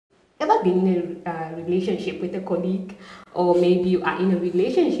Ever been in a relationship with a colleague, or maybe you are in a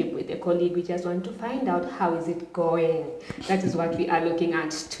relationship with a colleague? We just want to find out how is it going. That is what we are looking at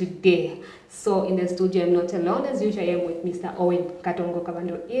today. So in the studio, I'm not alone. As usual, I am with Mr. Owen Katongo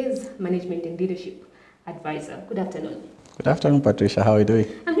Kabanda, is Management and Leadership Advisor. Good afternoon. Good afternoon, Patricia. How are you doing?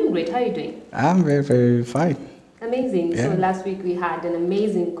 I'm doing great. How are you doing? I'm very, very fine. Amazing. Yeah. So last week we had an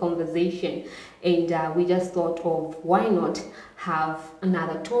amazing conversation, and we just thought of why not have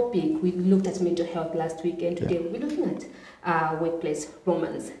another topic. We looked at mental health last week, and today we're looking at workplace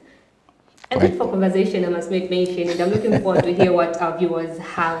romance. And then for conversation, I must make mention, and I'm looking forward to hear what our viewers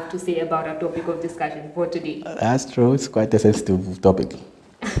have to say about our topic of discussion for today. That's true. It's quite a sensitive topic.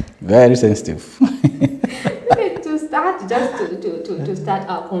 Very sensitive. To start, just to start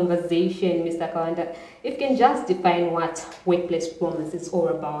our conversation, Mr. Kabanda, if you can just define what workplace romance is all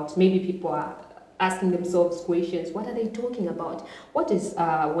about. Maybe people are asking themselves questions. What are they talking about? What is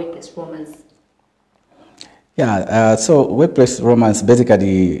workplace romance? Yeah, so workplace romance,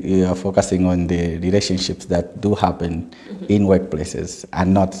 basically you are focusing on the relationships that do happen in workplaces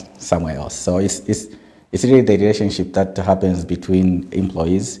and not somewhere else. So it's really the relationship that happens between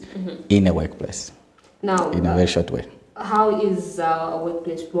employees in a workplace. Now, in a very short way. How is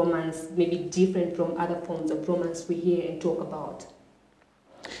workplace romance maybe different from other forms of romance we hear and talk about?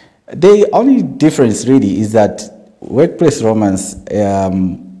 The only difference really is that workplace romance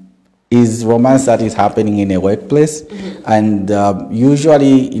is romance that is happening in a workplace, and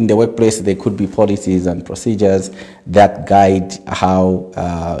usually in the workplace there could be policies and procedures that guide how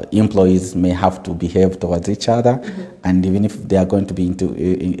employees may have to behave towards each other, and even if they are going to be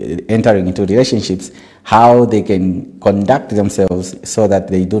entering into relationships, how they can conduct themselves so that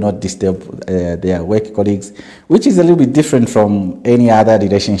they do not disturb their work colleagues, which is a little bit different from any other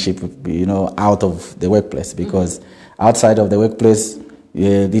relationship, out of the workplace, because outside of the workplace,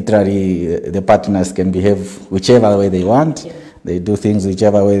 literally the partners can behave whichever way they want. They do things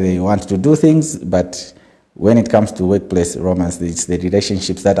whichever way they want to do things, but when it comes to workplace romance, it's the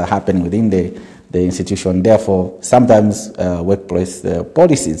relationships that are happening within the institution. Therefore, sometimes workplace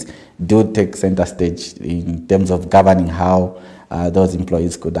policies do take center stage in terms of governing how those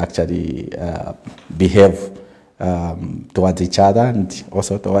employees could actually behave towards each other and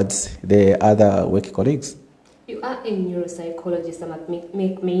also towards the other work colleagues. You are a neuropsychologist. I must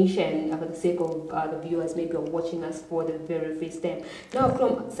make mention for the sake of the viewers maybe are watching us for the very first time. Now,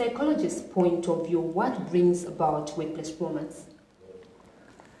 from a psychologist's point of view, what brings about workplace romance?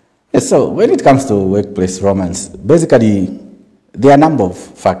 Yes, so when it comes to workplace romance, basically there are a number of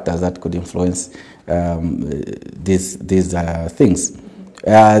factors that could influence these things.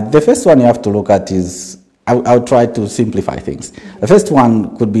 The first one you have to look at is, I'll try to simplify things. The first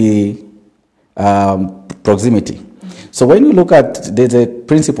one could be proximity. So when you look at, there's a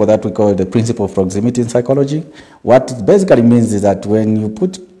principle that we call the principle of proximity in psychology. What it basically means is that when you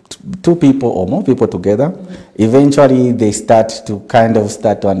put two people or more people together, eventually they start to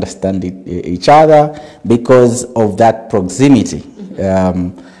understand each other because of that proximity.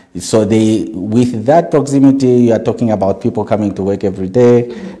 So with that proximity, you are talking about people coming to work every day.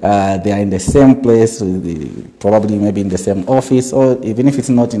 They are in the same place, probably maybe in the same office, or even if it's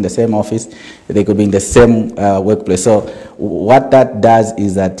not in the same office, they could be in the same workplace. So what that does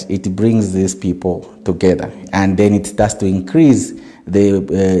is that it brings these people together, and then it starts to increase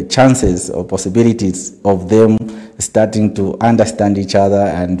the chances or possibilities of them starting to understand each other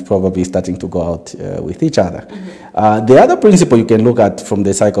and probably starting to go out with each other. The other principle you can look at from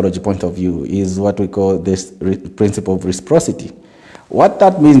the psychology point of view is what we call this principle of reciprocity. What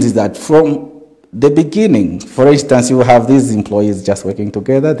that means is that from the beginning, for instance, you have these employees just working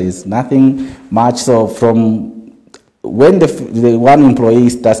together, there's nothing much. So from when the one employee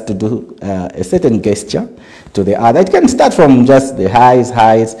starts to do a certain gesture to the other, it can start from just the highs.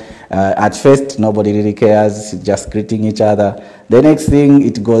 At first, nobody really cares, just greeting each other. The next thing,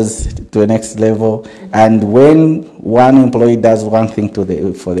 it goes to the next level. And when one employee does one thing for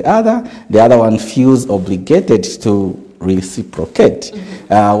the other one feels obligated to reciprocate.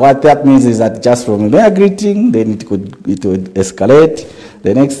 What that means is that just from a mere greeting, then it would escalate.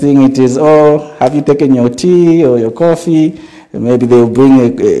 The next thing it is, oh, have you taken your tea or your coffee? Maybe they'll bring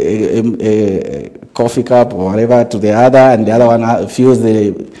a coffee cup or whatever to the other, and the other one feels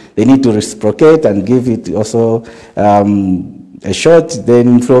they need to reciprocate and give it also a shot.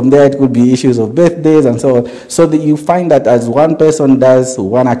 Then from there it could be issues of birthdays and so on. So that you find that as one person does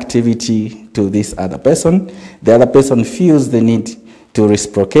one activity to this other person, the other person feels the need to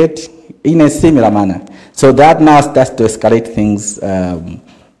reciprocate in a similar manner. So that now starts to escalate things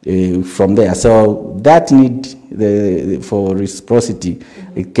from there. So that need for reciprocity,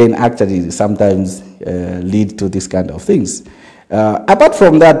 it can actually sometimes lead to this kind of things. Apart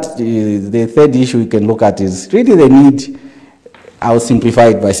from that, the third issue we can look at is really the need. I'll simplify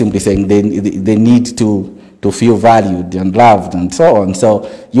it by simply saying they need to feel valued and loved and so on. So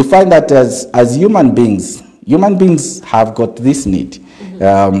you find that as human beings have got this need.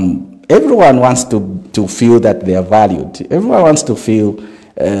 Everyone wants to feel that they are valued. Everyone wants to feel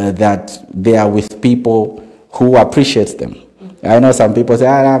that they are with people who appreciate them. I know some people say,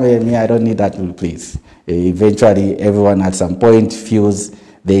 I don't need that, please. Eventually, everyone at some point feels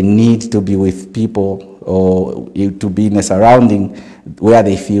they need to be with people or to be in a surrounding where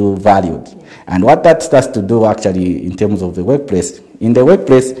they feel valued. And what that starts to do actually in terms of the workplace, in the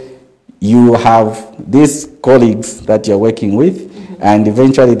workplace, you have these colleagues that you're working with, and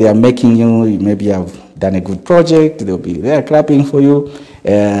eventually they are making you, maybe you have done a good project, they'll be there clapping for you.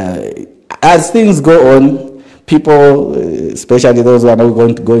 As things go on, people, especially those who are not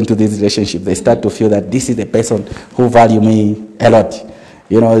going to go into this relationship, they start to feel that this is the person who value me a lot.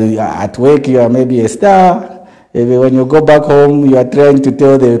 You know, at work you are maybe a star. Maybe when you go back home, you are trying to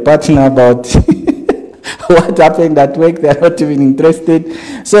tell the partner about what happened at work. They are not even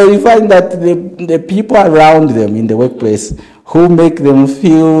interested. So you find that the people around them in the workplace who make them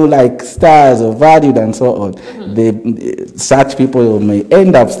feel like stars or valued and so on, such people may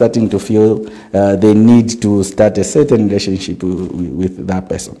end up starting to feel they need to start a certain relationship with that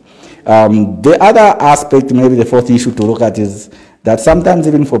person. The other aspect, maybe the fourth issue to look at, is that sometimes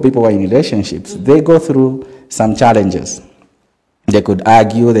even for people who are in relationships, they go through some challenges. They could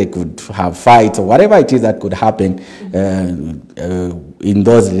argue, they could have fights, or whatever it is that could happen in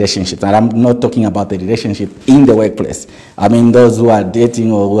those relationships. And I'm not talking about the relationship in the workplace. I mean those who are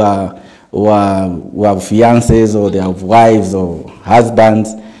dating or who have fiancés or they have wives or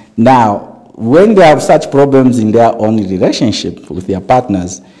husbands. Now, when they have such problems in their own relationship with their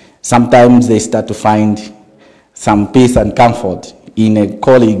partners, sometimes they start to find some peace and comfort in a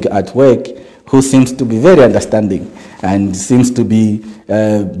colleague at work who seems to be very understanding and seems to be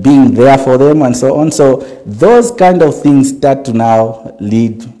being there for them and so on. So those kind of things start to now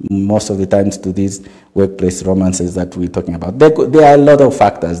lead most of the times to these workplace romances that we're talking about. There are a lot of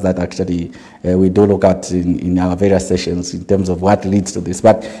factors that actually we do look at in our various sessions in terms of what leads to this.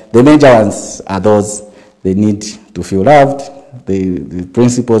 But the major ones are those: they need to feel loved, the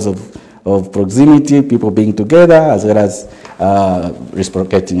principles of proximity, people being together, as well as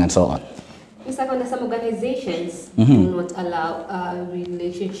reciprocating and so on. Mr. Kabanda, some organizations do not allow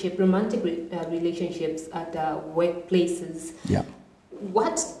romantic relationships at workplaces. Yeah.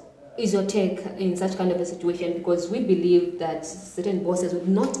 What is your take in such kind of a situation? Because we believe that certain bosses would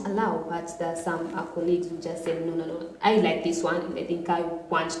not allow, but there are some colleagues who just say, no, I like this one, and I think I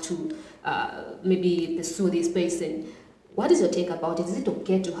want to maybe pursue this person. What is your take about it? Is it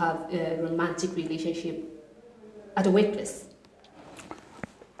okay to have a romantic relationship at a workplace?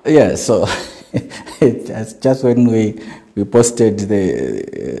 Yeah, so just when we posted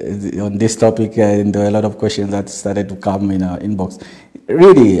on this topic, and there were a lot of questions that started to come in our inbox.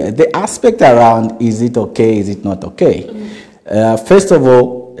 Really, the aspect around, is it okay, is it not okay? First of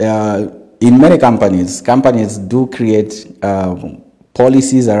all, in many companies do create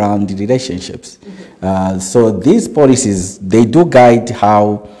policies around relationships. So these policies, they do guide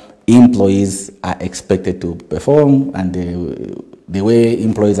how employees are expected to perform and the way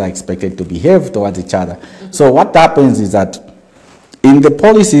employees are expected to behave towards each other. So what happens is that in the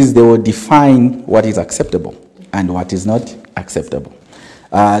policies, they will define what is acceptable and what is not acceptable.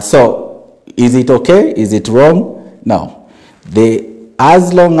 So is it okay? Is it wrong? No.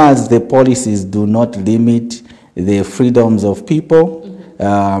 As long as the policies do not limit the freedoms of people,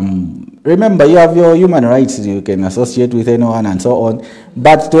 remember, you have your human rights. You can associate with anyone and so on.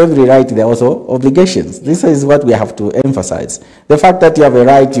 But to every right, there are also obligations. This is what we have to emphasize. The fact that you have a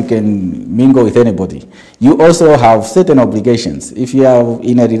right, you can mingle with anybody. You also have certain obligations. If you are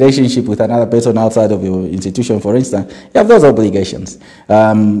in a relationship with another person outside of your institution, for instance, you have those obligations.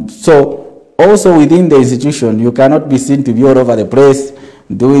 So also within the institution, you cannot be seen to be all over the place,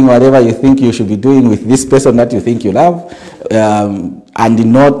 doing whatever you think you should be doing with this person that you think you love,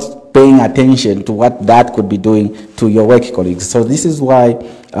 and not paying attention to what that could be doing to your work colleagues. So this is why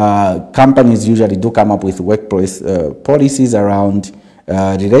companies usually do come up with workplace policies around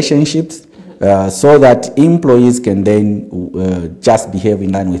relationships, so that employees can then just behave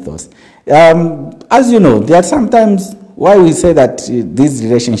in line with those. As you know, there are sometimes why we say that these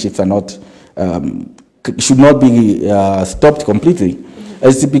relationships are not should not be stopped completely.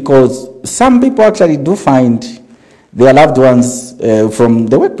 Is because some people actually do find their loved ones from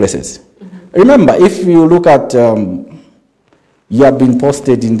the workplaces. Remember, if you look at, you have been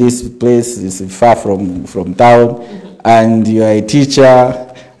posted in this place, it's far from town, and you are a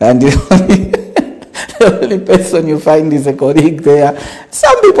teacher, and the only person you find is a colleague there.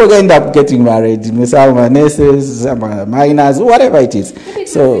 Some people end up getting married. Some are nurses, some are minors, whatever it is.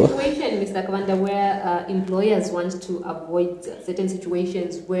 It's a situation, Mr. Kabanda, where employers want to avoid certain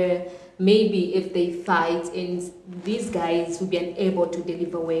situations where maybe if they fight and these guys will be unable to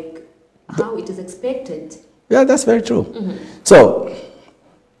deliver work how it is expected. Yeah, that's very true. So,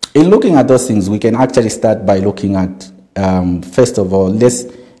 in looking at those things, we can actually start by looking at, first of all,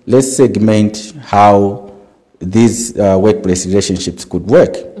 let's segment how these workplace relationships could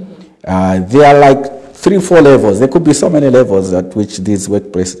work. There are like 3-4 levels. There could be so many levels at which these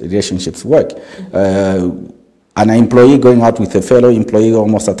workplace relationships work. An employee going out with a fellow employee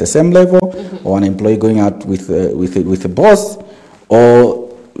almost at the same level, or an employee going out with a boss, or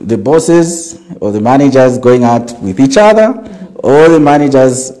the bosses or the managers going out with each other, or the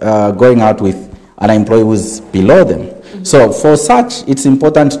managers going out with an employee who's below them. So for such, it's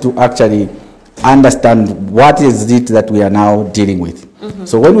important to actually understand what is it that we are now dealing with.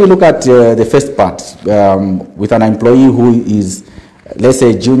 So when we look at the first part, with an employee who is, let's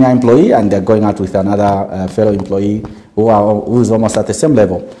say, a junior employee, and they're going out with another fellow employee who is almost at the same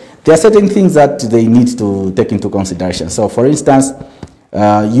level, there are certain things that they need to take into consideration. So for instance,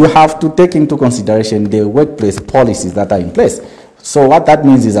 you have to take into consideration the workplace policies that are in place. So what that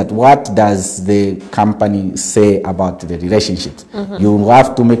means is that what does the company say about the relationships? You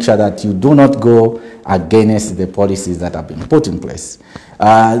have to make sure that you do not go against the policies that have been put in place.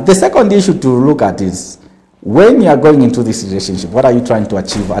 The second issue to look at is, when you are going into this relationship, what are you trying to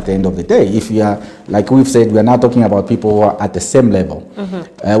achieve at the end of the day? If you are, like we've said, we are now talking about people who are at the same level.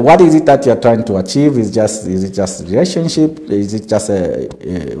 What is it that you are trying to achieve? Is it just a relationship? Is it just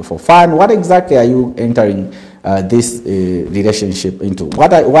for fun? What exactly are you entering this relationship into?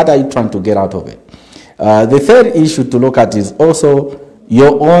 What are you trying to get out of it? The third issue to look at is also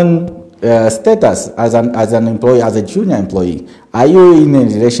your own status as an employee, as a junior employee. Are you in a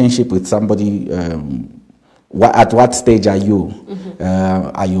relationship with somebody? At what stage are you?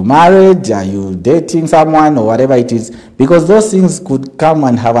 Are you married? Are you dating someone, or whatever it is? Because those things could come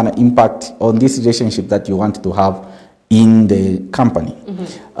and have an impact on this relationship that you want to have in the company.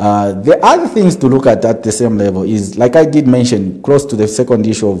 The other things to look at the same level is, like I did mention, close to the second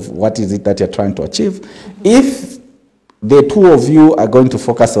issue of what is it that you're trying to achieve. If the two of you are going to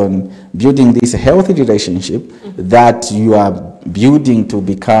focus on building this healthy relationship that you are building to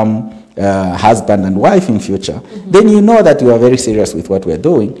become husband and wife in future, then you know that you are very serious with what we're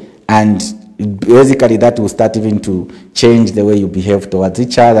doing, and basically that will start even to change the way you behave towards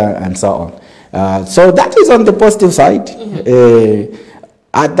each other and so on. So that is on the positive side.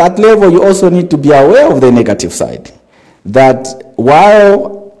 At that level, you also need to be aware of the negative side, that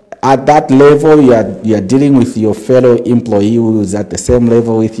while at that level you are dealing with your fellow employee who is at the same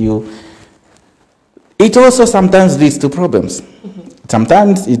level with you, it also sometimes leads to problems.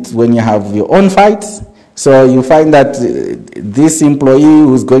 Sometimes it's when you have your own fights. So you find that this employee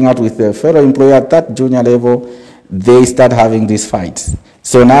who's going out with a fellow employee at that junior level, they start having these fights.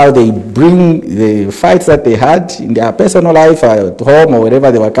 So now they bring the fights that they had in their personal life, at home or wherever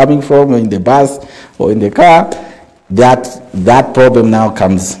they were coming from, or in the bus or in the car. That problem now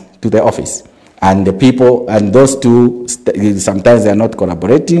comes to the office. And the people, and those two, sometimes they are not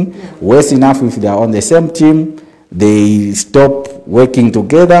collaborating. Worse enough, if they are on the same team, they stop working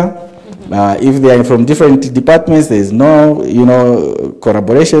together. If they are from different departments, there is no,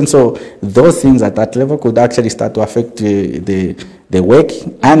 collaboration. So those things at that level could actually start to affect the work,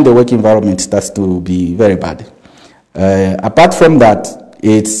 and the work environment starts to be very bad. Apart from that,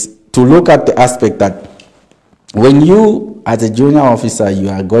 it's to look at the aspect that when you, as a junior officer, you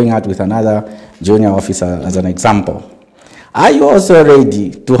are going out with another junior officer, as an example, are you also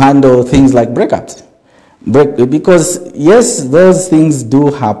ready to handle things like breakups? Because yes, those things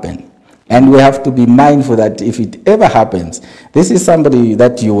do happen, and we have to be mindful that if it ever happens, this is somebody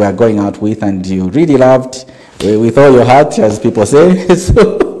that you were going out with and you really loved with all your heart, as people say.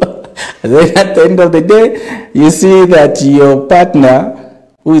 So then at the end of the day, you see that your partner,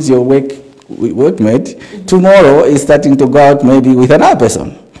 who is your workmate, tomorrow is starting to go out maybe with another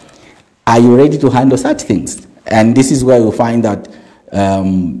person. Are you ready to handle such things? And this is where you find that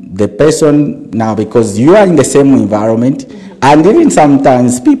the person now, because you are in the same environment, and even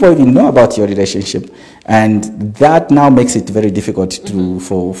sometimes people even know about your relationship, and that now makes it very difficult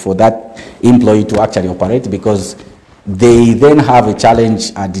for that employee to actually operate, because they then have a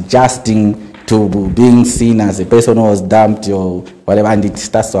challenge adjusting to being seen as a person who was dumped or whatever, and it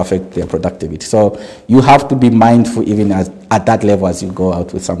starts to affect their productivity. So you have to be mindful even at that level as you go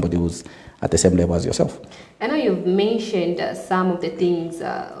out with somebody who's at the same level as yourself. I know you've mentioned some of the things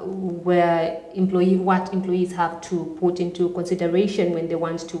what employees have to put into consideration when they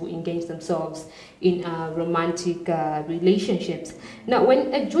want to engage themselves in romantic relationships. Now,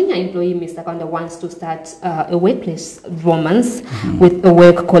 when a junior employee, Mr. Kabanda, wants to start a workplace romance with a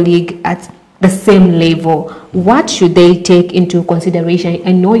work colleague at the same level, what should they take into consideration?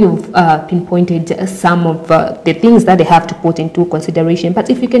 I know you've pinpointed some of the things that they have to put into consideration,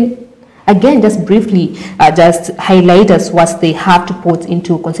 but if you can again, just briefly, just highlight us what they have to put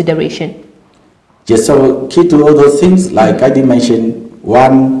into consideration. Yes, so key to all those things, like I did mention,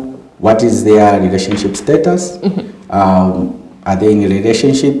 one, what is their relationship status? Are they in a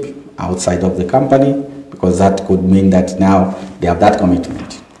relationship outside of the company? Because that could mean that now they have that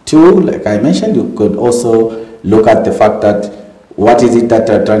commitment. Two, like I mentioned, you could also look at the fact that what is it that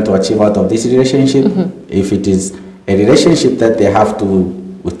they're trying to achieve out of this relationship? If it is a relationship that they have to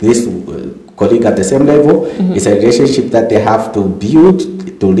with this colleague at the same level, it's a relationship that they have to build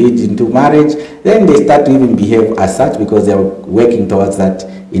to lead into marriage, then they start to even behave as such because they are working towards that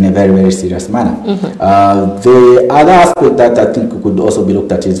in a very, very serious manner. The other aspect that I think could also be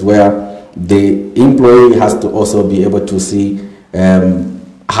looked at is where the employee has to also be able to see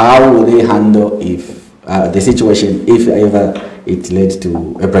how will they handle if the situation, if ever it led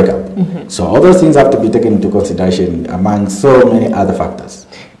to a breakup. So all those things have to be taken into consideration among so many other factors.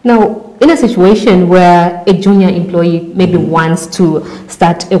 Now, in a situation where a junior employee maybe wants to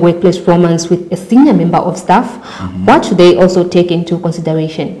start a workplace romance with a senior member of staff, what should they also take into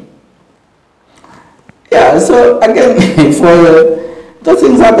consideration? Yeah, so again, those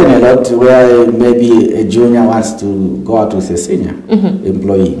things happen a lot where maybe a junior wants to go out with a senior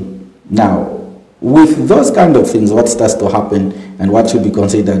employee. Now, with those kind of things, what starts to happen and what should be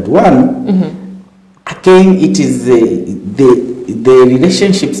considered? One, again, it is the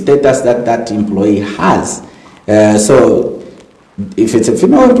relationship status that that employee has. So if it's a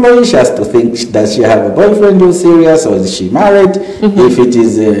female employee, she has to think, does she have a boyfriend who's serious or is she married? If it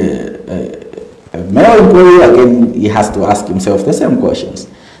is a male employee, again, he has to ask himself the same questions.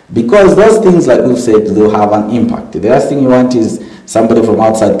 Because those things, like we've said, will have an impact. The last thing you want is somebody from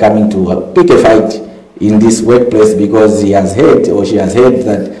outside coming to pick a fight in this workplace because he has heard or she has heard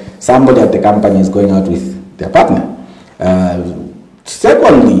that somebody at the company is going out with their partner.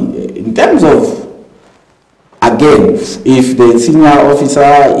 Secondly, in terms of, again, if the senior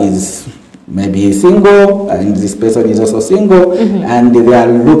officer is maybe single and this person is also single and they are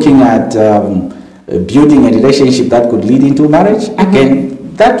looking at building a relationship that could lead into marriage, again,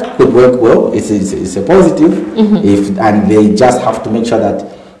 that could work well. It's a positive, and they just have to make sure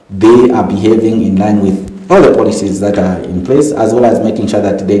that they are behaving in line with all the policies that are in place, as well as making sure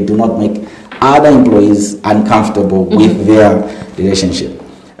that they do not make other employees uncomfortable with their relationship.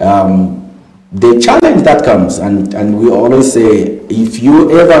 The challenge that comes, and we always say, if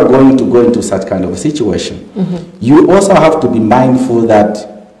you ever going to go into such kind of a situation, you also have to be mindful that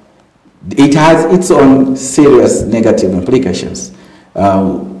it has its own serious negative implications.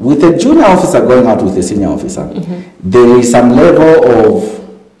 With a junior officer going out with a senior officer, there is some level of,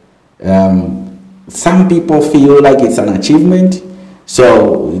 some people feel like it's an achievement.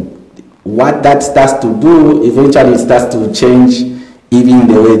 So what that starts to do, eventually it starts to change even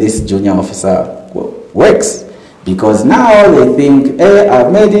the way this junior officer works. Because now they think, hey,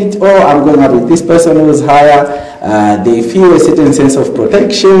 I've made it, or I'm going out with this person who's higher. They feel a certain sense of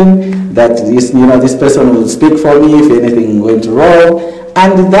protection that this person will speak for me if anything went wrong.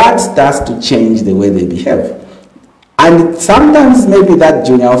 And that starts to change the way they behave. And sometimes maybe that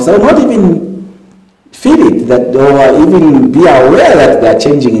junior officer will not even feel it, that, or even be aware that they're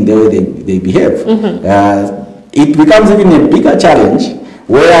changing in the way they behave. It becomes even a bigger challenge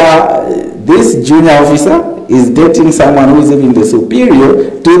where this junior officer is dating someone who is even the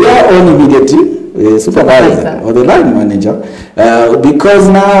superior to their own immediate supervisor or the line manager, because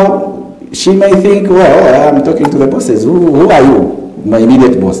now she may think, well, I'm talking to the bosses. Who are you? My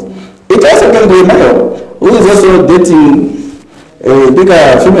immediate boss. It also can be a male who is also dating a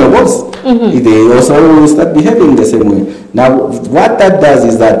bigger female boss. They also start behaving the same way. Now, what that does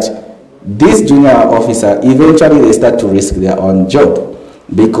is that this junior officer, eventually they start to risk their own job.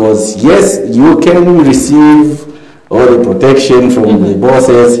 Because yes, you can receive all the protection from the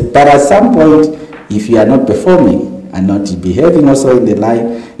bosses, but at some point, if you are not performing and not behaving also in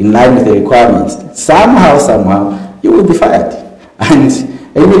line with the requirements, somehow, you will be fired. And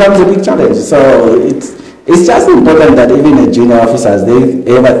it becomes a big challenge. So It's just important that even a junior officers,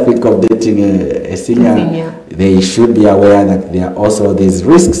 they ever think of dating a senior, they should be aware that there are also these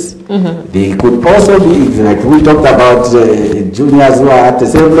risks. They could also be, like we talked about, juniors who are at the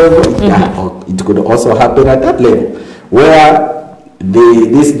same level. It could also happen at that level, where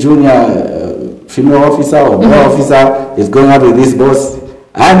this junior female officer or male officer is going out with this boss,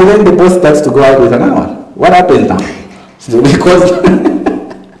 and then the boss starts to go out with another one. What happens now? So because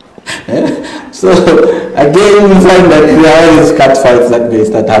so again, you find that there are always cat fights that may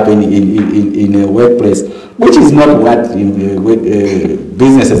start happening in a workplace, which is not what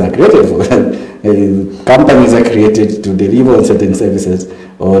businesses are created for. Companies are created to deliver on certain services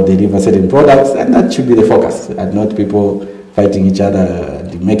or deliver certain products, and that should be the focus, and not people fighting each other,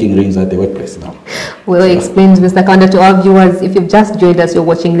 making rings at the workplace now. Well explained, Mr. Kabanda. To our viewers, if you've just joined us, you're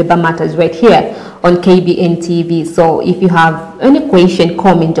watching Labour Matters right here on KBN TV. So if you have any question,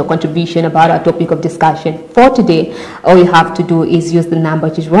 comment or contribution about our topic of discussion for today, all you have to do is use the number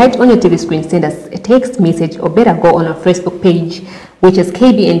which is right on your TV screen. Send us a text message, or better go on our Facebook page, which is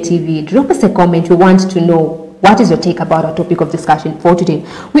KBN TV. Drop us a comment. We want to know what is your take about our topic of discussion for today.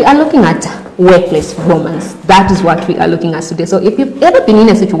 We are looking at workplace romance. That is what we are looking at today. So if you've ever been in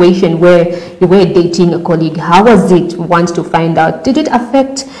a situation where you were dating a colleague, how was it? We want to find out. Did it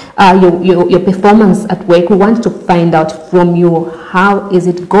affect your performance at work? We want to find out from you, how is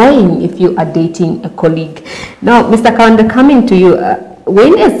it going if you are dating a colleague? Now, Mr. Kabanda, coming to you,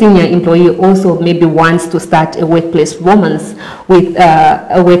 when a senior employee also maybe wants to start a workplace romance with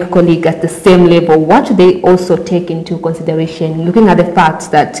a work colleague at the same level, what do they also take into consideration, looking at the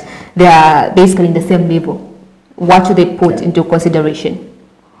fact that they are basically in the same level? What do they put into consideration?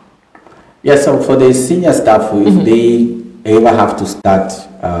 Yeah, so for the senior staff, if they ever have to start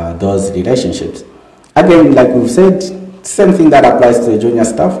those relationships, again, like we've said, same thing that applies to the junior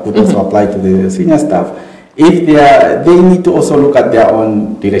staff would also apply to the senior staff. If they need to also look at their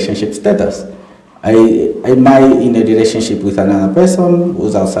own relationship status. Am I in a relationship with another person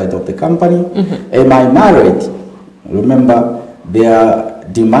who's outside of the company? Am I married? Remember, there are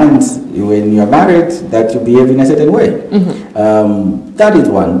demands when you're married that you behave in a certain way. That is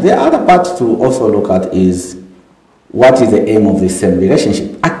one. The other part to also look at is, what is the aim of the same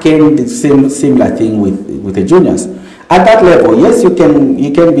relationship? Again, the similar thing with the juniors. At that level, yes, you can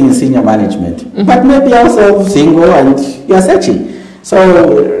be in senior management, but maybe also single and you're searching. So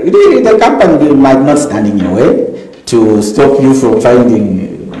really, the company might not stand in your way to stop you from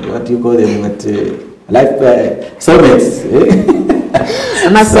finding, what do you call them, life soulmates.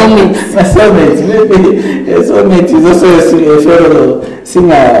 My soulmate. My soulmate. Maybe a soulmate is also a fellow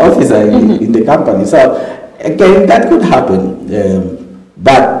senior officer in the company. So again, that could happen,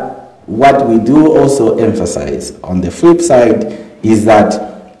 but what we do also emphasize on the flip side is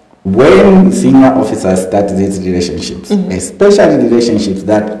that when senior officers start these relationships, especially relationships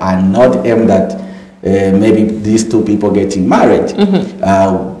that are not aimed at maybe these two people getting married,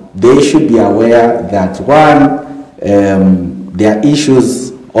 they should be aware that one, there are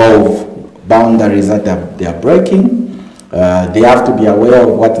issues of boundaries that they are breaking. They have to be aware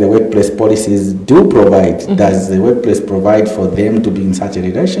of what the workplace policies do provide. Does the workplace provide for them to be in such a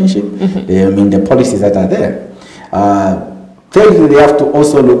relationship? I mean, the policies that are there. Thirdly, they have to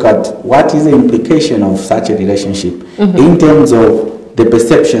also look at what is the implication of such a relationship in terms of the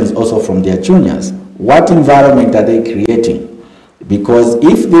perceptions also from their juniors. What environment are they creating? Because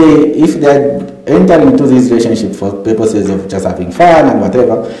if they enter into this relationship for purposes of just having fun and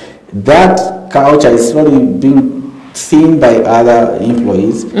whatever, that culture is slowly being seen by other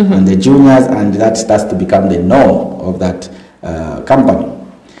employees and the juniors, and that starts to become the norm of that company.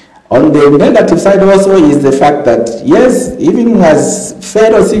 On the negative side also is the fact that, yes, even as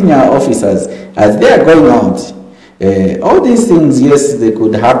fellow senior officers, as they are going out, all these things, yes, they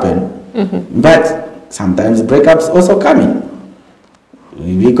could happen, but sometimes breakups also come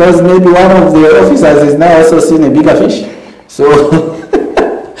in, because maybe one of the officers is now also seeing a bigger fish. So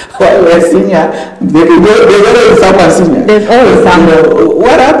while we're senior, they go with someone senior. There's always someone.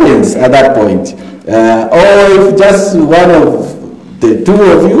 What happens at that point? Or if just one of the two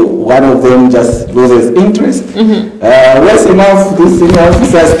of you, one of them just loses interest, less enough, this senior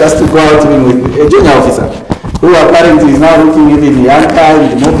officer starts to go out with a junior officer, who apparently is now looking even younger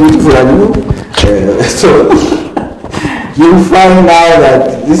and more beautiful than you. So you find out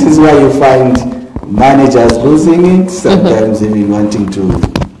that this is where you find managers losing it, sometimes even wanting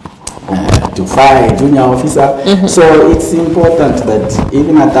to fire a junior officer. So it's important that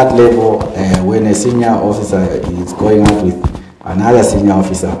even at that level, when a senior officer is going out with another senior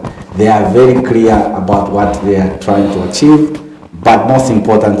officer, they are very clear about what they are trying to achieve, but most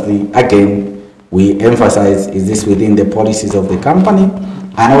importantly, again, We emphasize, is this within the policies of the company,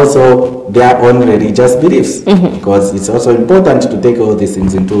 and also their own religious beliefs, because it's also important to take all these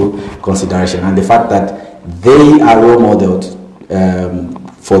things into consideration, and the fact that they are role modeled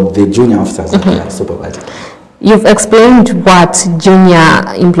for the junior officers that they are supervising. You've explained what junior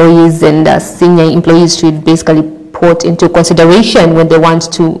employees and senior employees should basically put into consideration when they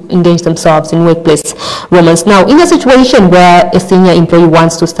want to engage themselves in workplace romance. Now, in a situation where a senior employee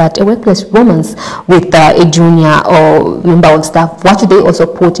wants to start a workplace romance with a junior or member of staff, what should they also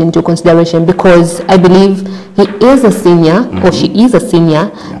put into consideration? Because I believe he is a senior or she is a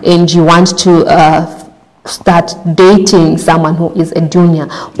senior, and you want to start dating someone who is a junior.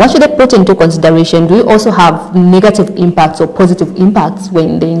 What should they put into consideration? Do you also have negative impacts or positive impacts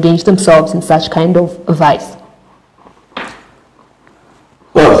when they engage themselves in such kind of advice?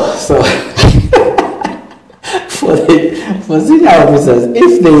 Well, so for senior officers,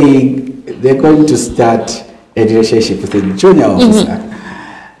 if they're going to start a relationship with a junior officer,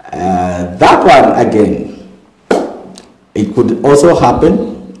 that one again, it could also happen.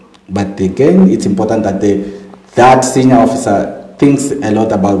 But again, it's important that that senior officer thinks a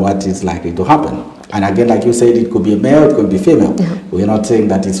lot about what is likely to happen. And again, like you said, it could be a male, it could be female. We're not saying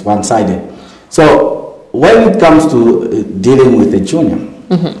that it's one-sided. So when it comes to dealing with a junior,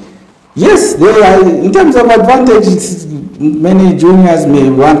 yes, there are, in terms of advantages, many juniors may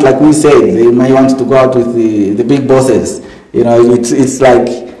want, like we said, they may want to go out with the big bosses. You know, it's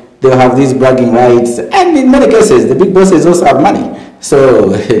like they'll have these bragging rights. And in many cases, the big bosses also have money.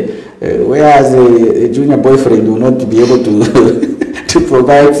 So whereas a junior boyfriend will not be able to to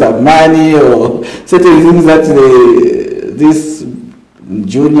provide some money or certain things that this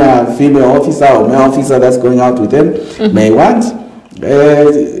junior female officer or male officer that's going out with them may want,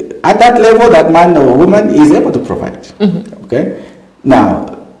 at that level, that man or woman is able to provide. Okay.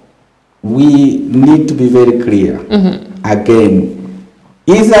 Now, we need to be very clear. Again,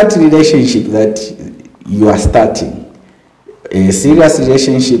 is that relationship that you are starting a serious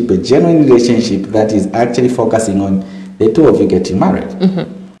relationship, a genuine relationship that is actually focusing on the two of you getting married?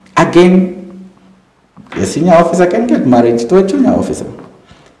 Again, a senior officer can get married to a junior officer.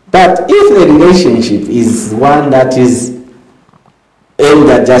 But if the relationship is one that is aimed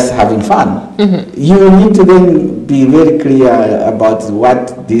at just having fun, you need to then be very clear about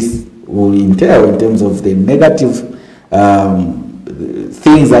what this will entail in terms of the negative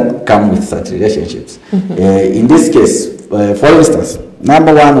things that come with such relationships. In this case, for instance,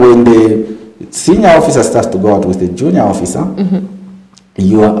 number one, when the senior officer starts to go out with the junior officer,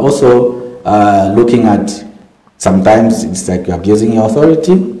 you are also looking at, sometimes it's like you're abusing your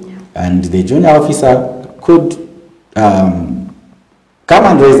authority, and the junior officer could come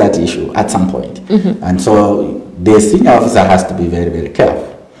and raise that issue at some point. And so the senior officer has to be very, very careful.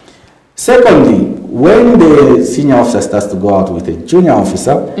 Secondly, when the senior officer starts to go out with a junior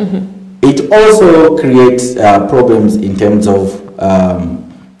officer, it also creates problems in terms of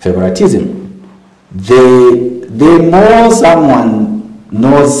favoritism. The more someone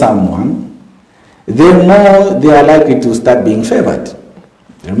knows someone, the more they are likely to start being favored.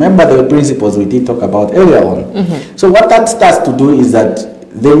 Remember the principles we did talk about earlier on. So what that starts to do is that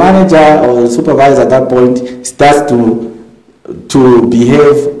the manager or the supervisor at that point starts to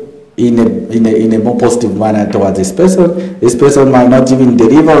behave in a more positive manner towards this person. This person might not even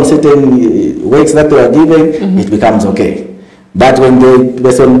deliver on certain works that they are given. It becomes okay. But when the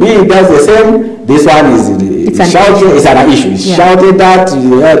person B does the same, this one is shouted. It's an issue. It's shouted at.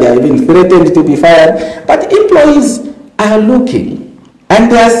 They are even threatened to be fired. But employees are looking, and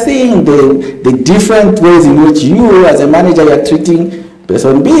they are seeing the different ways in which you, as a manager, are treating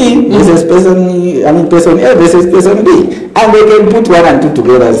person B versus person A versus person B. And they can put one and two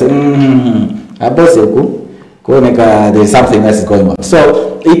together and say, there's something else going on.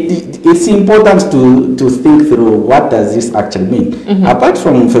 So it's important to think through, what does this actually mean? Apart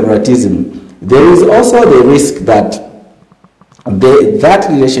from favoritism, there is also the risk that that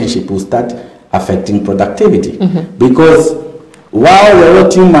relationship will start affecting productivity. Because while the whole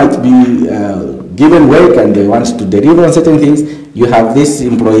team might be given work and they want to deliver on certain things, you have this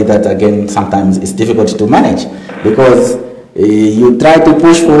employee that, again, sometimes it's difficult to manage, because you try to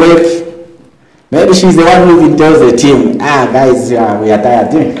push for work. Maybe she's the one who even tells the team, guys, we are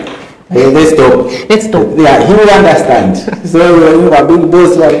tired. Hey, let's stop. Yeah, he will understand. So when you are being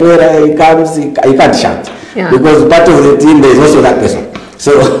boss, he comes, he can't shout. Because part of the team, there's also that person.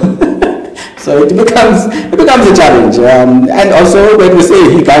 So it becomes a challenge. And also when we say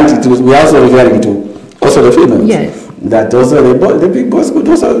he can't, we're also referring to also the females. Yes. that also the big boss could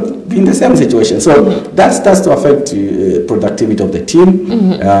also be in the same situation. So that starts to affect productivity of the team.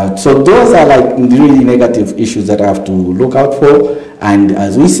 So those are like really negative issues that I have to look out for. And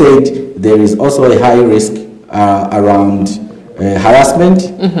as we said, there is also a high risk around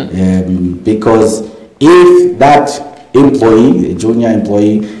harassment, because if that employee, a junior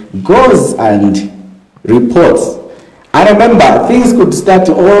employee, goes and reports, I remember things could start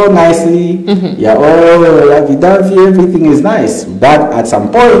all nicely, all lovey-dovey, everything is nice. But at some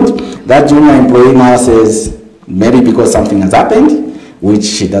point, that junior employee now says, maybe because something has happened, which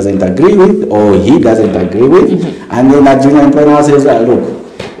she doesn't agree with, or he doesn't agree with, and then that junior employee now says,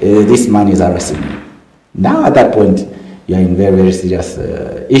 look, this man is harassing me. Now at that point, you are in very, very serious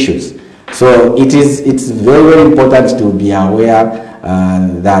issues. So it's very, very important to be aware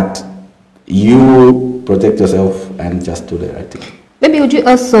that you protect yourself and just do the right thing. Maybe would you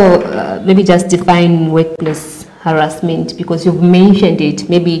also maybe just define workplace harassment, because you've mentioned it.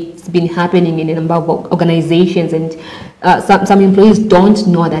 Maybe it's been happening in a number of organizations, and some employees don't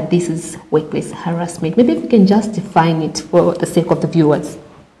know that this is workplace harassment. Maybe if you can just define it for the sake of the viewers.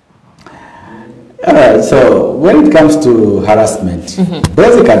 So when it comes to harassment,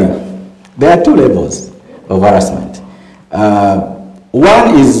 basically there are two levels of harassment.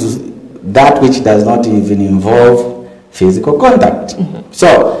 One is that which does not even involve physical contact.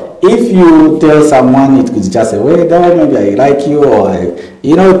 So if you tell someone, it could just say, well, maybe I like you,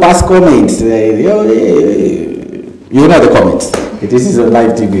 or pass comments, you know the comments. This is a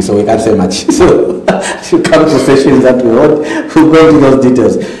live TV, so we can't say much. So if you come to sessions that we want, we'll go into those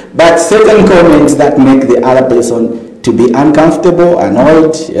details. But certain comments that make the other person to be uncomfortable,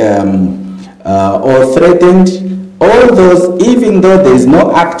 annoyed, or threatened, all those, even though there is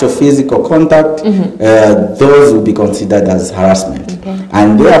no actual physical contact, those will be considered as harassment.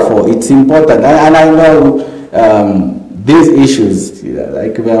 And therefore, it's important. And I know these issues,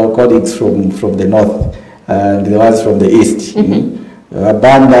 like our colleagues from the north, and the ones from the east,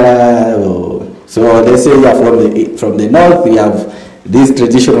 Kabanda. So they say from the north, we have these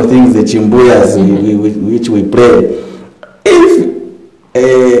traditional things, the chimbuyas, which we play. If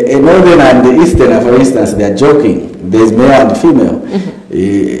a northern and the easterner, for instance, they are joking, there's male and female.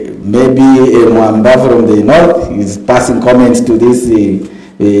 Maybe a Mwamba from the north is passing comments to this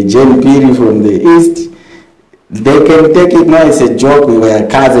Jen Piri from the east. They can take it now, it's a joke, we were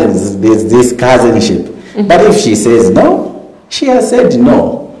cousins, there's this cousinship. But if she says no, she has said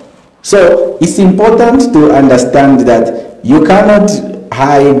no. So it's important to understand that you cannot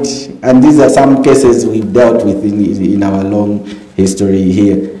hide, and these are some cases we've dealt with in our long history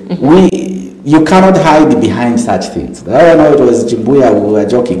here. You cannot hide behind such things. I know it was Chimbuya, we were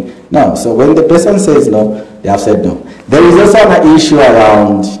joking. No, so when the person says no, they have said no. There is also an issue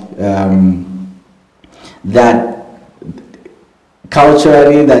around that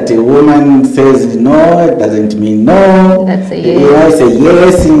culturally, that a woman says no, it doesn't mean no. That's a yes.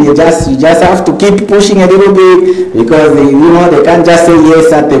 It's a yes. You just have to keep pushing a little bit, because they can't just say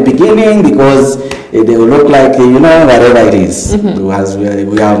yes at the beginning, because they will look like whatever it is. As we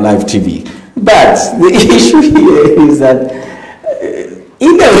are on live TV. But the issue here is that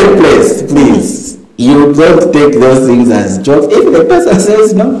in the workplace, please, you don't take those things as jokes. If the person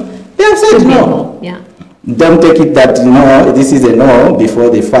says no, they have said no. Yeah. Don't take it that no, this is a no before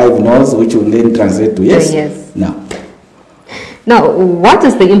the 5 no's, which will then translate to yes. Yes. No. Now, what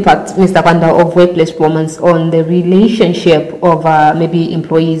is the impact, Mr. Kabanda, of workplace performance on the relationship of maybe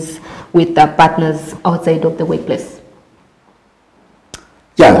employees with partners outside of the workplace?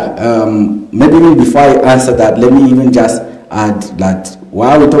 Yeah, maybe before I answer that, let me even just add that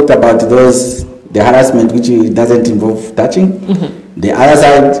while we talked about the harassment which doesn't involve touching, the other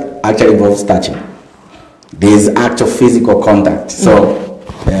side actually involves touching. There is actual physical contact. So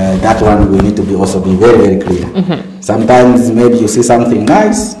that one we need to be very, very clear. Sometimes maybe you see something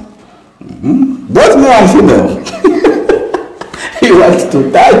nice, both male and female. You want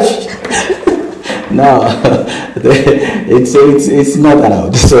to touch. No, it's not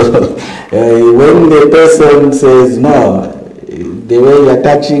allowed. So when the person says no, the way you're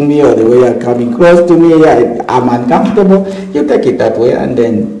touching me or the way you're coming close to me, I'm uncomfortable, you take it that way, and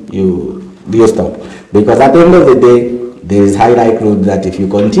then you stop. Because at the end of the day, there is high likelihood that if you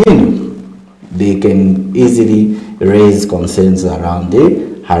continue, they can easily raise concerns around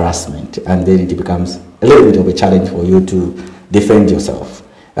the harassment, and then it becomes a little bit of a challenge for you to defend yourself.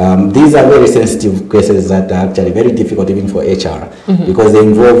 These are very sensitive cases that are actually very difficult even for HR, because they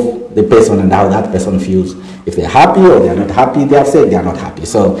involve the person and how that person feels. If they're happy or they're not happy, they have said they're not happy.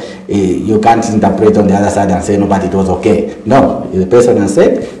 So you can't interpret on the other side and say, no, but it was okay. No, the person has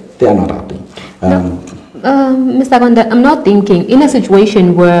said they are not happy. Mr. Kabanda, I'm not thinking in a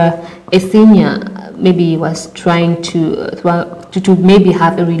situation where a senior maybe was trying to maybe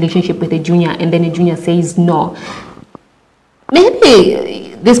have a relationship with a junior, and then a junior says no.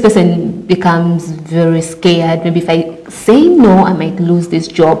 Maybe this person becomes very scared. Maybe if I say no, I might lose this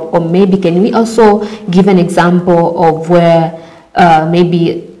job. Or maybe can we also give an example of where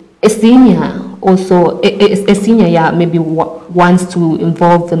maybe a senior also, a senior, yeah, maybe wants to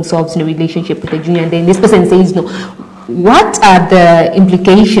involve themselves in a relationship with a junior, and then this person says no. What are the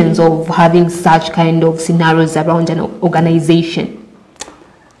implications of having such kind of scenarios around an organization?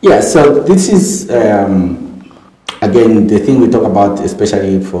 Yeah, so this is again the thing we talk about,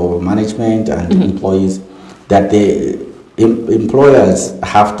 especially for management and employees, that the employers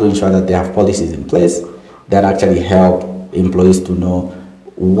have to ensure that they have policies in place that actually help employees to know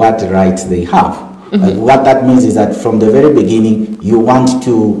what rights they have. What that means is that from the very beginning, you want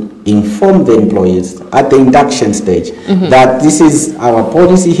to inform the employees at the induction stage that this is our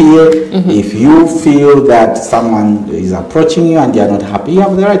policy here. If you feel that someone is approaching you and they are not happy, you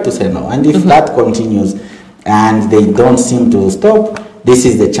have the right to say no. And if that continues and they don't seem to stop, this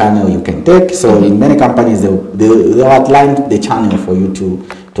is the channel you can take. So in many companies, they'll outline the channel for you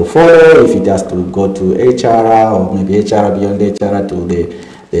to follow. If it has to go to HR, or maybe HR beyond HR to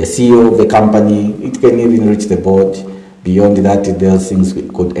the CEO of the company, it can even reach the board. Beyond that, those things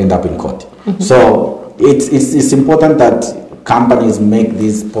could end up in court. So it's important that companies make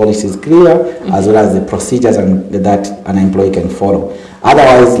these policies clear, as well as the procedures that an employee can follow.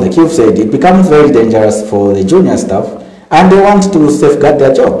 Otherwise, like you've said, it becomes very dangerous for the junior staff, and they want to safeguard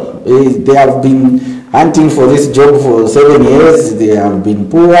their job. They have been hunting for this job for 7 years. They have been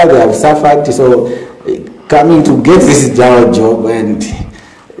poor. They have suffered. So coming to get this job, and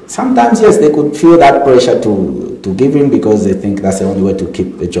sometimes, yes, they could feel that pressure to give in because they think that's the only way to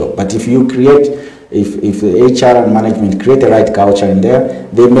keep the job. But if you if the HR and management create the right culture in there,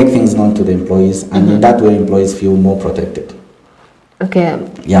 they make things known to the employees, and in that way, employees feel more protected.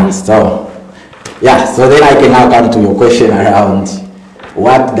 Okay. Yeah. So then I can now come to your question around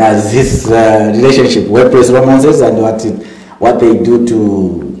what does this relationship, workplace romances, and what they do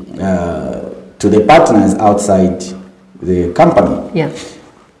to the partners outside the company. Yeah.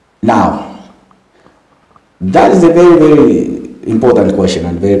 Now, that is a very, very important question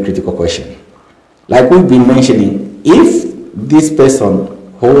and very critical question. Like we've been mentioning, if this person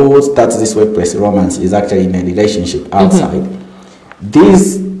who starts this workplace romance is actually in a relationship outside,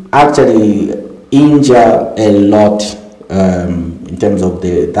 this actually injure a lot in terms of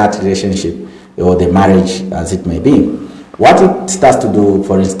that relationship or the marriage as it may be. What it starts to do,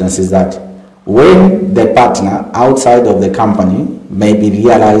 for instance, is that when the partner outside of the company maybe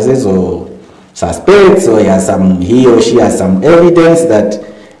realizes or suspects, or he or she has some evidence that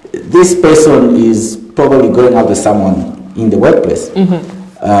this person is probably going out with someone in the workplace,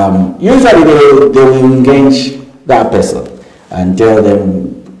 usually they will engage that person and tell them,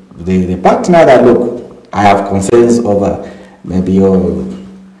 the partner, that look, I have concerns over maybe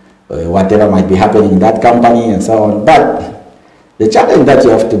whatever might be happening in that company and so on. But the challenge that you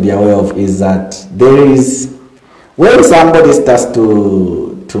have to be aware of is that when somebody starts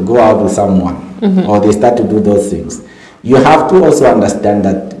to go out with someone, or they start to do those things, you have to also understand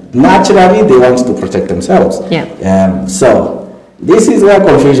that naturally they want to protect themselves. Yeah. So this is where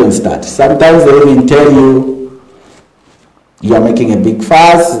confusion starts. Sometimes they even tell you are making a big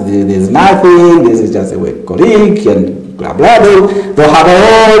fuss, there's nothing, this is just a work colleague, and blah blah. They'll have a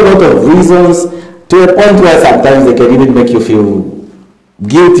whole lot of reasons, to a point where sometimes they can even make you feel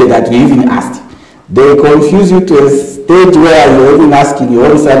guilty that you even asked. They confuse you to a stage where you're even asking your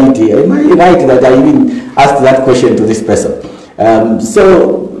own sanity. Am I right that I even asked that question to this person?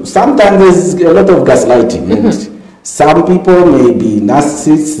 So sometimes there's a lot of gaslighting. And some people may be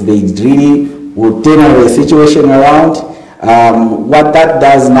narcissists. They really will turn the situation around. What that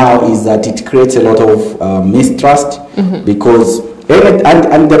does now is that it creates a lot of mistrust, because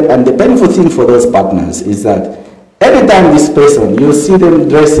and the painful thing for those partners is that anytime this person, you see them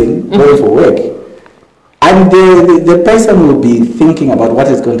dressing, going for work, and the person will be thinking about what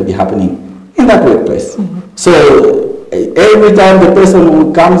is going to be happening in that workplace. So every time the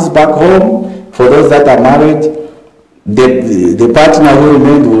person comes back home, for those that are married, the partner who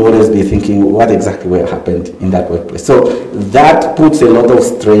remained will always be thinking what exactly what happened in that workplace. So that puts a lot of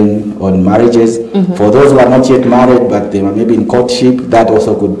strain on marriages. For those who are not yet married, but they are maybe in courtship, that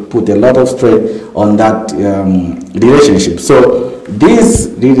also could put a lot of strain on that relationship. So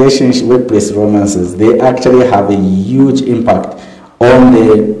these relationship, workplace romances, they actually have a huge impact on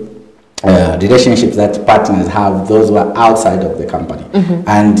the relationships that partners have, those who are outside of the company.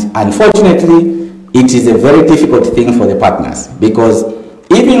 And unfortunately, it is a very difficult thing for the partners, because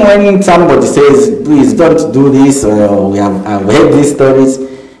even when somebody says, please don't do this, or I've heard these stories,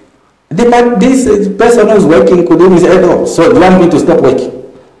 this person who's working could even say, oh, so do you want me to stop working?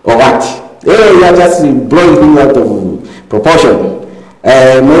 Or what? Hey, you are just blowing things out of proportion.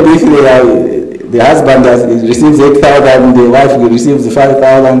 Maybe if the husband receives 8,000, the wife receives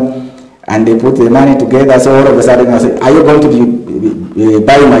 5,000, and they put the money together, so all of a sudden I say, are you going to be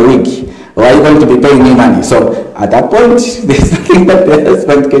buying my wig? Or are you going to be paying me money? So at that point, there's nothing that the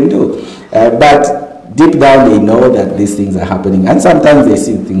husband can do. But deep down, they know that these things are happening, and sometimes they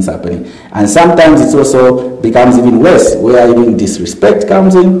see things happening. And sometimes it also becomes even worse, where even disrespect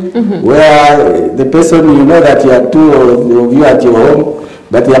comes in, where the person, you know that you are two of you at your home,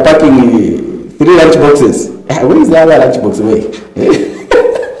 but you are packing 3 lunch boxes. Where is the other lunch box away?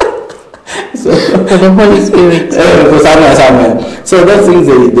 So, for the Holy Spirit. For somewhere. So those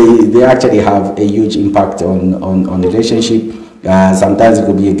things, they actually have a huge impact on relationship. Sometimes it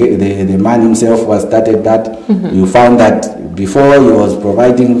could be the man himself who has started that. You found that before he was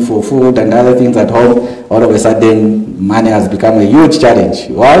providing for food and other things at home, all of a sudden money has become a huge challenge.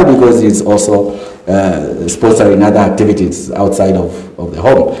 Why? Because he's also sponsoring other activities outside of the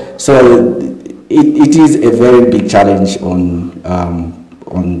home. So it is a very big challenge on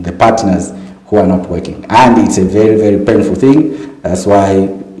the partners who are not working, and it's a very, very painful thing. That's why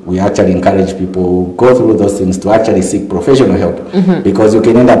we actually encourage people go through those things to actually seek professional help, because you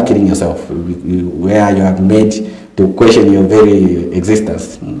can end up killing yourself where you are made to question your very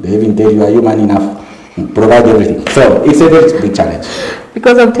existence. They even tell you, are you man enough? Provide everything. So it's a very big challenge.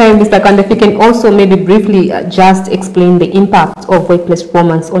 Because of time, Mr. Kanda, if you can also maybe briefly just explain the impact of workplace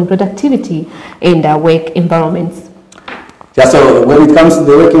performance on productivity in work environments. Yeah, so when it comes to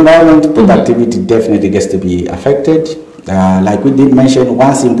the work environment, productivity definitely gets to be affected. Like we did mention,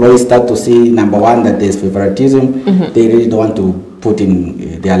 once employees start to see, number one, that there's favoritism, they really don't want to put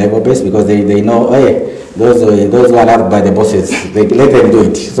in their level best, because they know, hey, those who are loved by the bosses, they let them do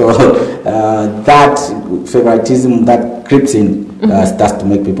it. So that favoritism that creeps in starts to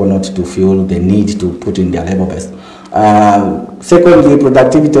make people not to feel the need to put in their level best. Secondly,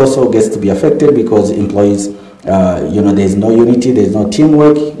 productivity also gets to be affected because employees, there's no unity, there's no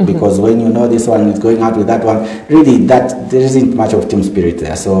teamwork, because when you know this one is going out with that one, really there isn't much of team spirit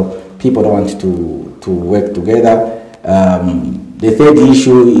there. So people don't want to work together. The third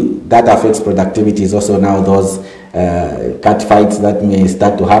issue that affects productivity is also now those cat fights that may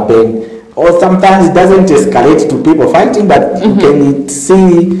start to happen. Or sometimes it doesn't escalate to people fighting, but you can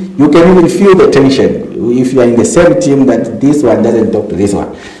even feel the tension if you are in the same team, that this one doesn't talk to this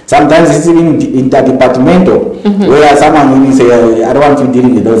one. Sometimes it's even interdepartmental, where someone will say, oh, I don't want you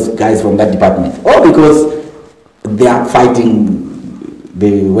dealing with those guys from that department. Or because they are fighting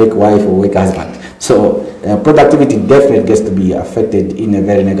the work wife or work husband. So productivity definitely gets to be affected in a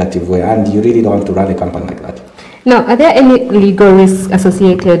very negative way, and you really don't want to run a company like that. Now, are there any legal risks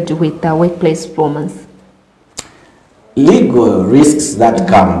associated with workplace performance? Legal risks that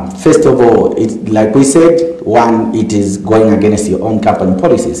come, first of all, like we said, one, it is going against your own company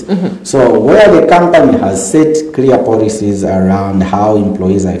policies. So where the company has set clear policies around how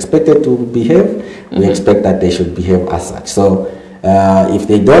employees are expected to behave, we expect that they should behave as such. So if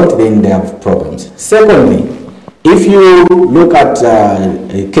they don't, then they have problems. Secondly, if you look at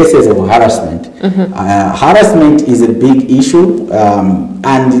cases of harassment, harassment is a big issue,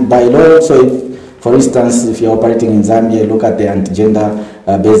 and by law, so if, for instance, if you're operating in Zambia, look at the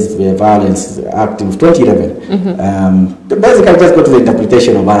Anti-Gender-Based Violence Act of 2011. Basically, just go to the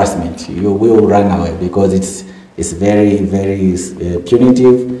interpretation of harassment. You will run away, because it's very, very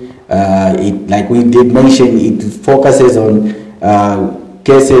punitive. Like we did mention, it focuses on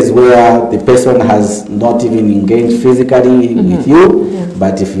cases where the person has not even engaged physically with you,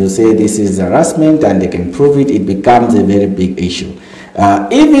 but if you say this is harassment and they can prove it, it becomes a very big issue.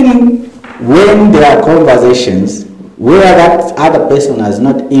 Even when there are conversations where that other person has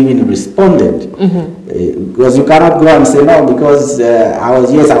not even responded, because you cannot go and say, no, because I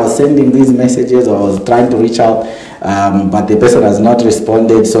was sending these messages, or I was trying to reach out, but the person has not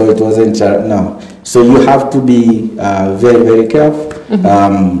responded, so it wasn't, no. So you have to be very, very careful,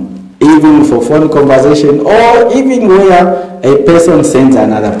 even for phone conversation, or even where a person sends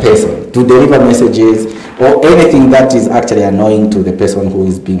another person to deliver messages, or anything that is actually annoying to the person who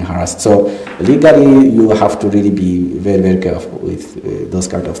is being harassed. So legally, you have to really be very, very careful with those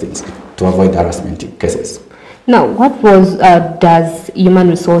kind of things to avoid harassment cases. Now, what role does human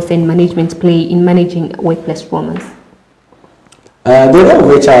resource and management play in managing workplace performance? The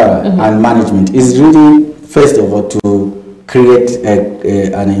role of HR and management is really, first of all, to create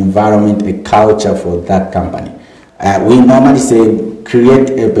an environment, a culture for that company. We normally say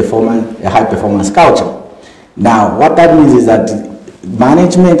create a high performance culture. Now, what that means is that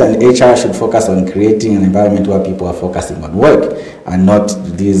management and HR should focus on creating an environment where people are focusing on work and not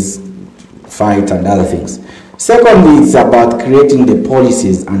these fights and other things. Secondly, it's about creating the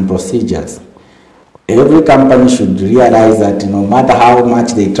policies and procedures. Every company should realize that no matter how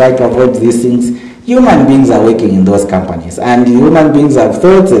much they try to avoid these things, human beings are working in those companies, and human beings have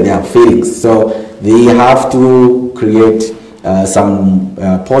thoughts and they have feelings. So they have to create some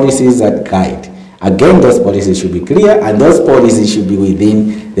policies that guide. Again, those policies should be clear, and those policies should be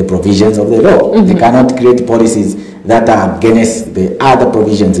within the provisions of the law. They cannot create policies that are against the other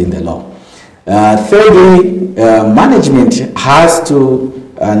provisions in the law. Thirdly, management has to,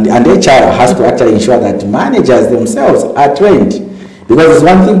 and HR has to actually ensure that managers themselves are trained. Because it's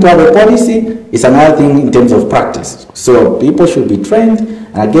one thing to have a policy, it's another thing in terms of practice. So people should be trained.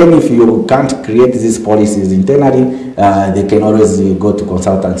 And again, if you can't create these policies internally, they can always go to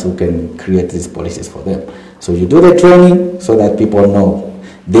consultants who can create these policies for them. So you do the training so that people know.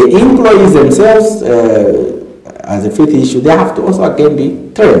 The employees themselves, as a fifth issue, they have to also again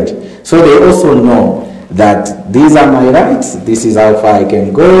be trained. So they also know that these are my rights, this is how far I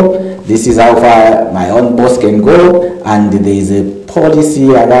can go, this is how far my own boss can go, and there is a policy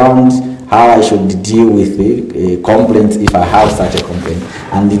around how I should deal with the complaints if I have such a complaint.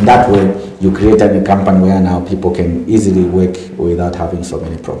 And in that way, you create a company where now people can easily work without having so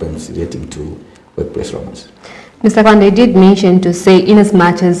many problems relating to workplace romance. Mr. Kabanda did mention to say, in as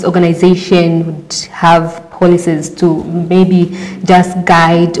much as organization would have policies to maybe just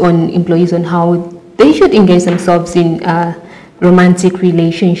guide on employees on how they should engage themselves in romantic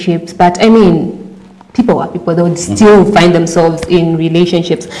relationships, but I mean, people are people, they would still find themselves in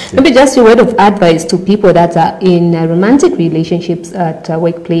relationships. Maybe just a word of advice to people that are in romantic relationships at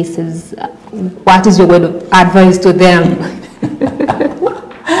workplaces. What is your word of advice to them?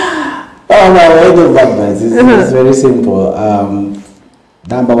 Oh, my word of advice is very simple.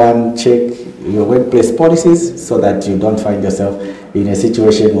 Number one, check your workplace policies so that you don't find yourself in a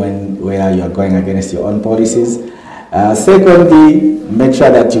situation where you are going against your own policies. Secondly, make sure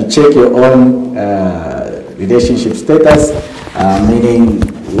that you check your own relationship status, meaning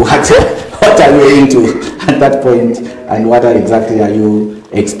what are you into at that point, and what exactly are you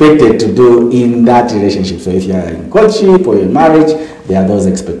expected to do in that relationship. So if you are in courtship or in marriage, there are those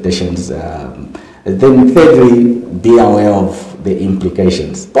expectations. Then thirdly, be aware of the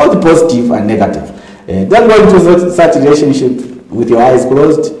implications, both positive and negative. Don't go into such relationship with your eyes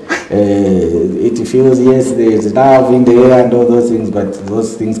closed. It feels, yes, there is love in the air and all those things, but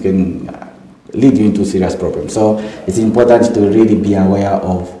those things can lead you into serious problems. So it's important to really be aware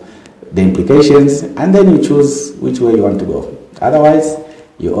of the implications, and then you choose which way you want to go. Otherwise,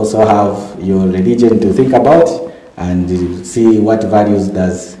 you also have your religion to think about and see what values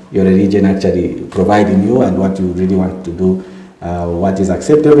does your religion actually provide in you, and what you really want to do, what is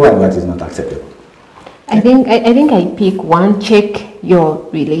acceptable and what is not acceptable. I think I pick one, check your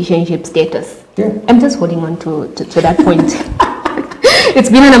relationship status. Yeah. I'm just holding on to that point. It's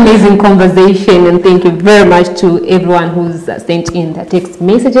been an amazing conversation, and thank you very much to everyone who's sent in the text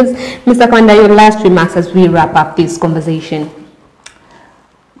messages. Mr. Kabanda, your last remarks as we wrap up this conversation.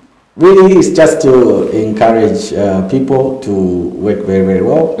 Really, it's just to encourage people to work very, very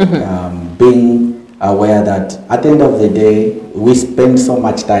well, being aware that at the end of the day, we spend so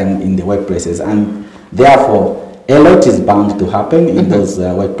much time in the workplaces, and therefore, a lot is bound to happen in those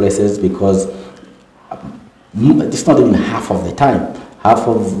workplaces, because it's not even half of the time.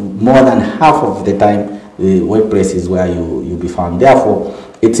 More than half of the time, the workplace is where you'll be found. Therefore,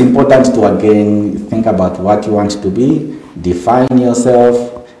 it's important to again think about what you want to be, define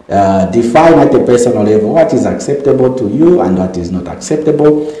yourself, define at a personal level what is acceptable to you and what is not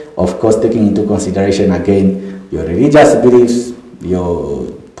acceptable. Of course, taking into consideration again your religious beliefs,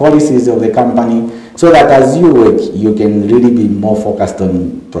 your policies of the company, so that as you work, you can really be more focused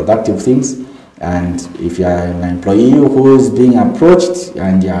on productive things. And if you are an employee who is being approached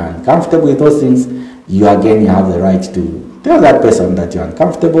and you are uncomfortable with those things, you have the right to tell that person that you're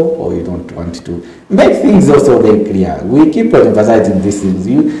uncomfortable or you don't want to. Make things also very clear. We keep emphasizing these things.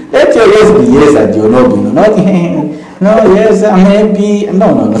 You let your yes be yes and your no be no. Not no, yes, maybe.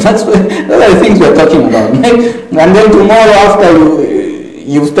 No. Those are the things we're talking about. And then tomorrow after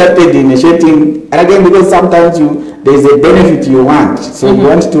you started initiating, and again, because sometimes there's a benefit you want, so you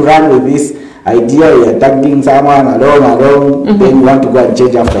want to run with this idea, you're tagging someone along, then you want to go and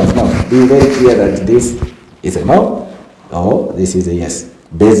change afterwards. No, be very clear that this is a no, or this is a yes,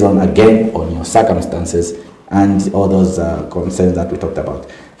 based on, again, on your circumstances and all those concerns that we talked about.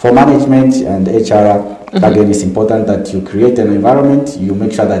 For management and HR, again, it's important that you create an environment, you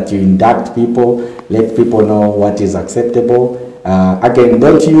make sure that you induct people, let people know what is acceptable. Again,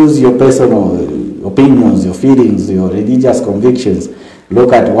 don't use your personal opinions, your feelings, your religious convictions.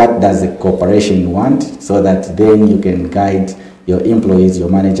 Look at what does the corporation want, so that then you can guide your employees, your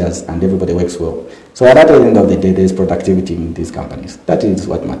managers, and everybody works well. So at the end of the day, there's productivity in these companies. That is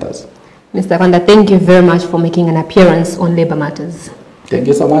what matters. Mr. Kabanda, thank you very much for making an appearance on Labor Matters. Thank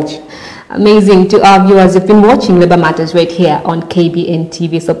you so much. Amazing. To our viewers, you've been watching Labor Matters right here on KBN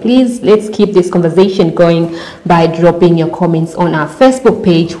TV. So please, let's keep this conversation going by dropping your comments on our Facebook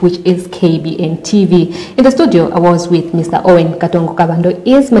page, which is KBN TV. In the studio, I was with Mr. Owen Kabanda,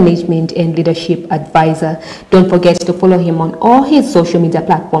 is Management and Leadership Advisor. Don't forget to follow him on all his social media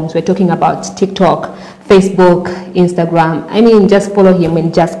platforms. We're talking about TikTok, Facebook, Instagram. I mean, just follow him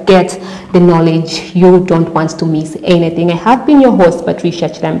and just get the knowledge. You don't want to miss anything. I have been your host, Patricia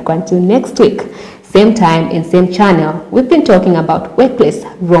Chiramko. Until next week, same time and same channel, we've been talking about workplace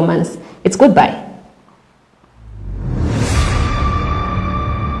romance. It's goodbye.